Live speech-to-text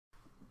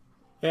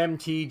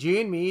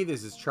MTG and me,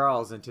 this is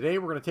Charles, and today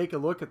we're going to take a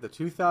look at the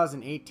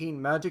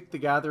 2018 Magic the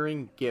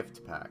Gathering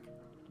gift pack.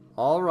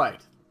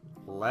 Alright,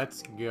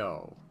 let's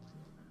go.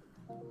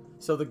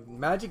 So the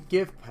Magic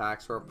gift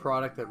packs are a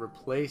product that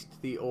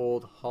replaced the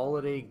old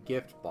holiday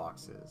gift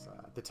boxes.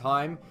 At the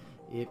time,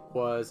 it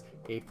was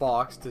a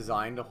box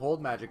designed to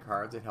hold Magic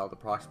cards. It held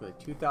approximately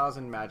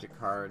 2,000 Magic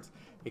cards.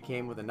 It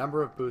came with a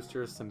number of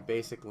boosters, some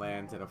basic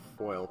lands, and a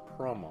foil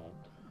promo.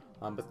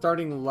 But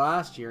starting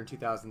last year in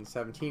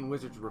 2017,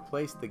 Wizards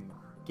replaced the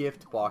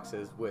gift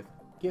boxes with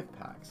gift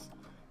packs.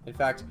 In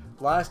fact,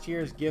 last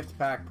year's gift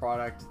pack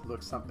product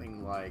looked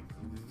something like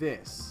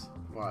this.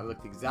 Well, it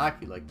looked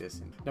exactly like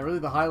this. Now really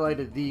the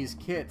highlight of these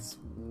kits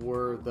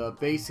were the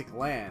basic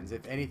lands.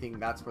 If anything,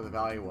 that's where the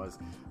value was.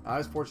 I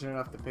was fortunate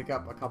enough to pick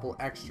up a couple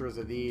extras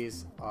of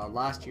these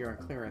last year on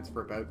clearance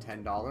for about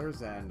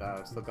 $10,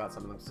 and still got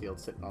some of them sealed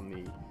sitting on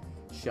the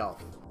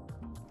shelf.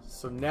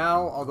 So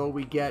now, although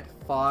we get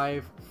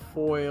 5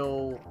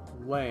 foil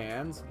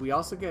lands, we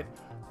also get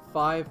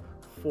 5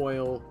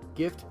 foil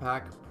gift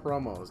pack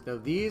promos. Now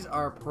these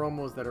are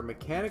promos that are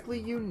mechanically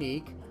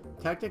unique,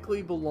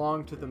 technically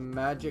belong to the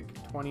Magic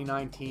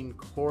 2019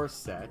 core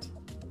set,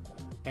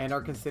 and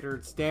are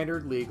considered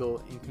standard legal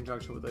in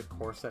conjunction with the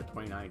core set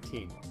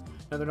 2019.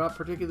 Now they're not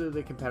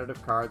particularly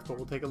competitive cards, but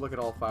we'll take a look at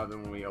all 5 of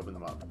them when we open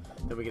them up.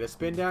 Then we get a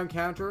spin down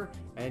counter,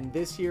 and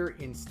this year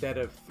instead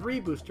of 3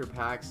 booster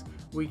packs,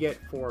 we get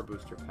 4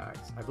 booster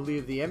packs. I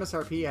believe the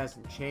MSRP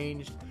hasn't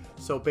changed,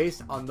 so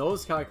based on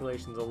those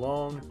calculations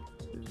alone,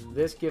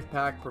 this gift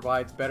pack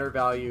provides better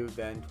value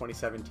than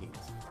 2017's.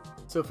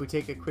 So if we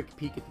take a quick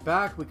peek at the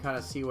back, we kind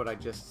of see what I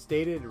just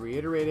stated,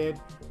 reiterated.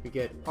 We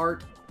get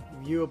art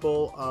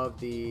viewable of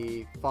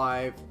the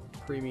 5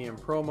 premium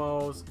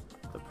promos,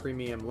 the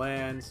premium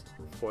lands,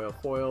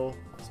 foil,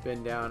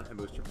 spin down, and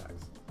booster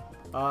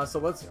packs. So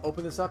let's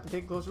open this up and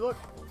take a closer look.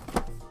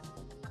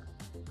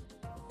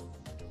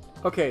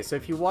 Okay, so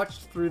if you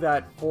watched through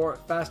that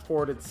fast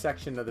forwarded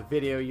section of the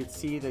video, you'd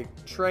see the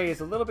tray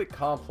is a little bit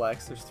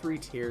complex. There's 3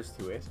 tiers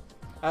to it.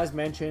 As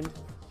mentioned,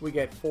 we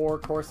get 4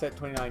 core set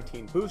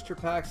 2019 booster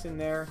packs in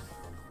there.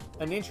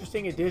 An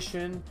interesting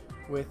addition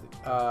with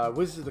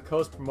Wizards of the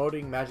Coast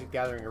promoting Magic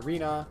Gathering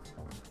Arena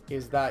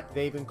is that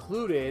they've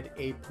included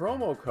a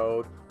promo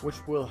code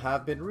which will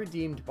have been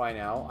redeemed by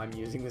now. I'm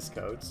using this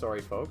code,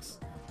 sorry folks.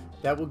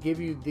 That will give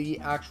you the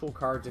actual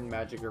cards in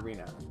Magic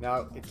Arena.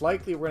 Now, it's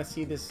likely we're going to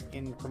see this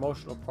in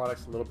promotional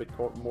products a little bit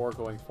more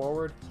going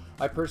forward.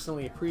 I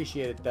personally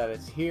appreciated that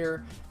it's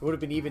here. It would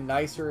have been even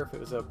nicer if it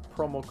was a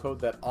promo code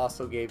that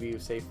also gave you,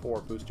 say,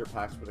 4 booster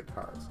packs for the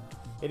cards.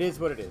 It is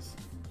what it is.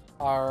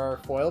 Our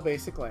foil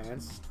basic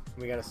lands,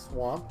 we got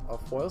a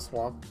foil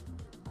swamp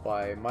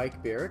by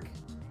Mike Bierk.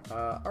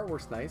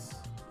 Artwork's nice.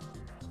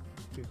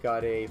 We've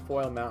got a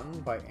foil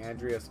mountain by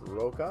Andreas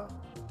Roca.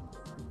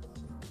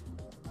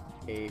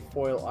 A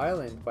foil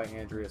island by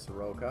Andreas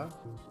Roca.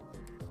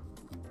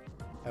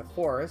 A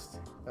forest,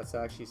 that's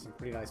actually some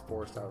pretty nice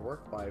forest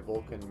artwork by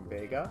Vulcan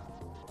Vega.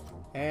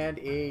 And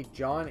a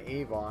John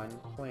Avon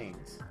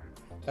Plains.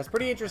 That's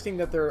pretty interesting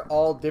that they're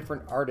all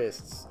different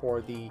artists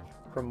for the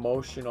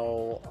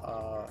promotional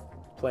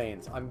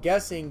planes. I'm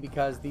guessing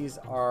because these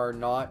are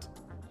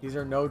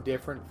no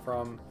different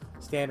from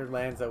standard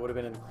lands that would have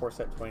been in the core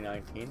set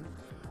 2019.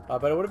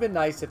 But it would have been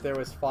nice if there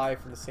was 5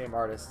 from the same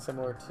artist,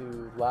 similar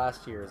to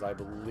last year's, I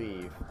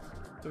believe.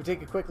 So we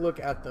take a quick look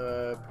at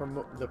the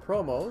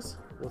promos.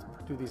 We'll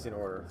do these in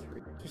order.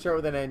 We start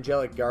with an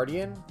Angelic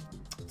Guardian.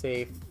 It's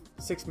a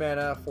 6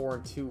 mana, 4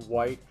 and 2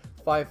 white,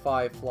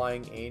 5/5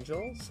 flying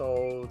angel.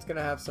 So it's going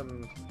to have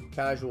some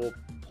casual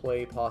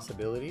play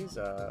possibilities,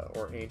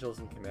 or angels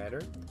in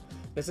Commander.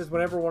 This is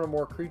whenever one or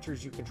more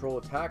creatures you control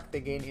attack,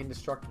 they gain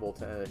indestructible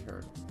to end a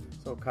turn.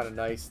 So kind of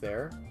nice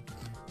there.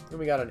 Then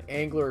we got an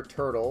Angler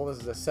Turtle. This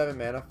is a 7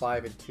 mana,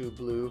 5 and 2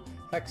 blue,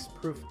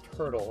 hexproof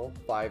turtle,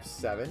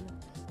 5/7.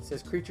 It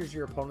says creatures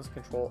your opponents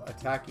control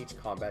attack each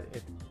combat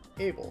if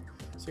able.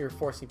 So you're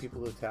forcing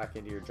people to attack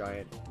into your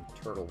giant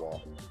turtle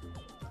wall.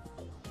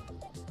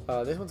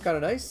 This one's kind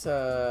of nice.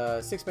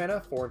 6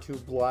 mana, 4 and 2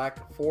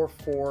 black,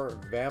 4/4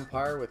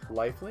 vampire with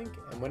lifelink.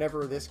 And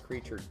whenever this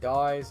creature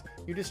dies,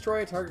 you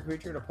destroy a target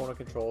creature an opponent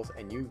controls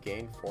and you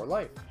gain 4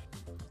 life.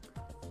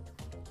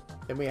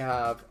 Then we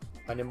have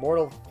an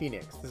Immortal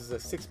Phoenix. This is a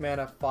 6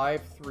 mana,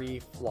 5/3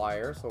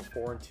 flyer, so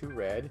 4 and 2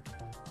 red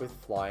with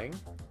flying.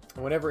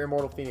 And whenever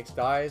Immortal Phoenix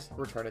dies,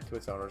 return it to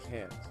its owner's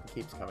hands. It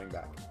keeps coming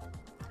back.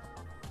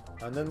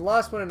 And then the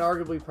last one, and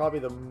arguably probably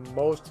the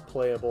most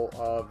playable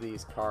of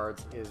these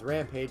cards, is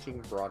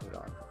Rampaging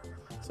Brontodon.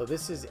 So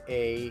this is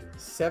a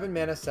 7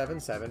 mana,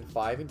 7/7,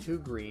 5 and 2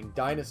 green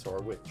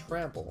dinosaur with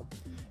trample.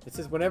 It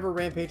says whenever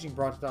Rampaging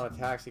Brontodon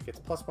attacks, it gets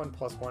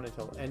 +1/+1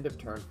 until end of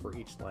turn for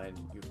each land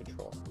you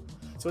control.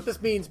 So what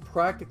this means,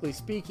 practically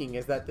speaking,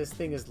 is that this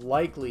thing is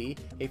likely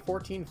a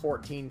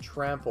 14/14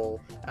 trample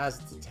as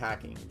it's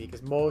attacking,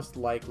 because most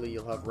likely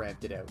you'll have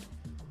ramped it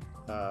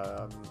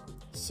out.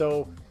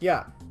 So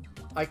yeah,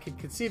 I could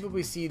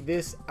conceivably see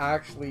this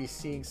actually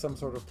seeing some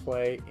sort of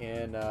play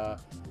in,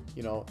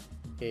 you know,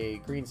 a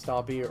green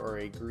Stompy or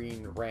a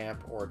green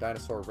ramp or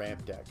dinosaur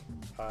ramp deck.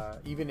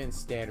 Even in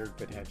standard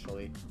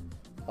potentially.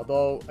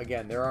 Although,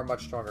 again, there are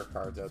much stronger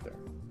cards out there.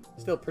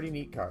 Still pretty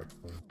neat card.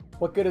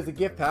 What good is a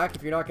gift pack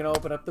if you're not going to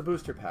open up the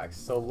booster packs?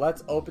 So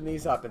let's open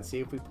these up and see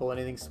if we pull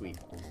anything sweet.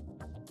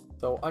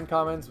 So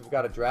uncommons, we've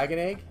got a Dragon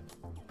Egg,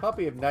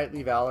 copy of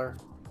Knightly Valor,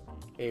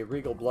 a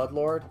Regal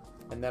Bloodlord,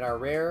 and then our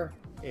rare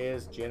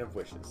is Gin of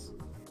Wishes.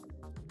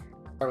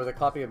 Start with a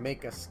copy of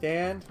Make a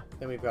Stand,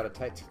 then we've got a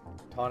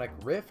Titanic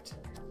Rift,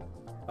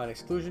 an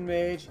Exclusion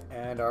Mage,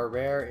 and our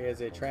rare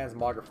is a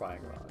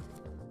Transmogrifying Rod.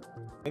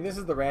 And this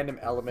is the random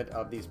element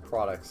of these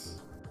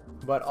products,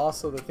 but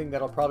also the thing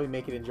that'll probably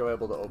make it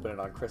enjoyable to open it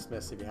on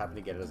Christmas if you happen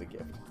to get it as a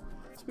gift.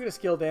 So we got a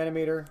Skilled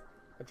Animator,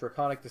 a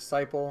Draconic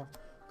Disciple,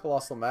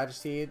 Colossal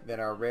Majesty, then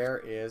our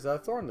rare is a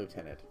Thorn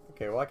Lieutenant.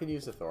 Okay, well I can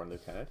use the Thorn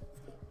Lieutenant.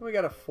 Then we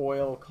got a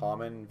foil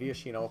common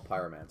Viashino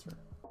Pyromancer.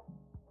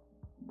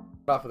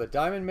 Start off with a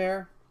Diamond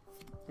Mare,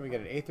 then we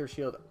get an Aether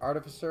Shield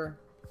Artificer,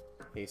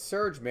 a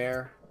Surge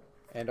Mare,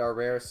 and our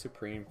rare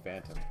Supreme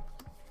Phantom.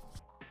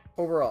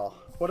 Overall,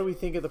 what do we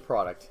think of the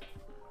product?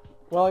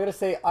 Well, I gotta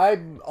say,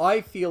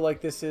 I feel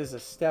like this is a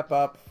step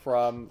up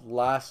from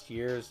last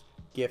year's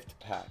gift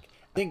pack.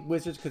 I think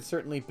Wizards could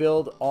certainly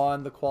build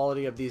on the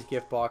quality of these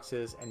gift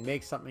boxes and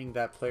make something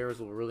that players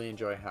will really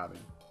enjoy having.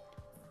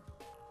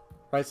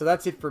 Alright, so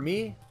that's it for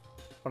me.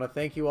 I want to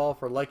thank you all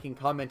for liking,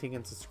 commenting,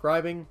 and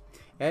subscribing.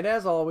 And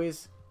as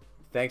always,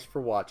 thanks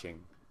for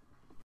watching.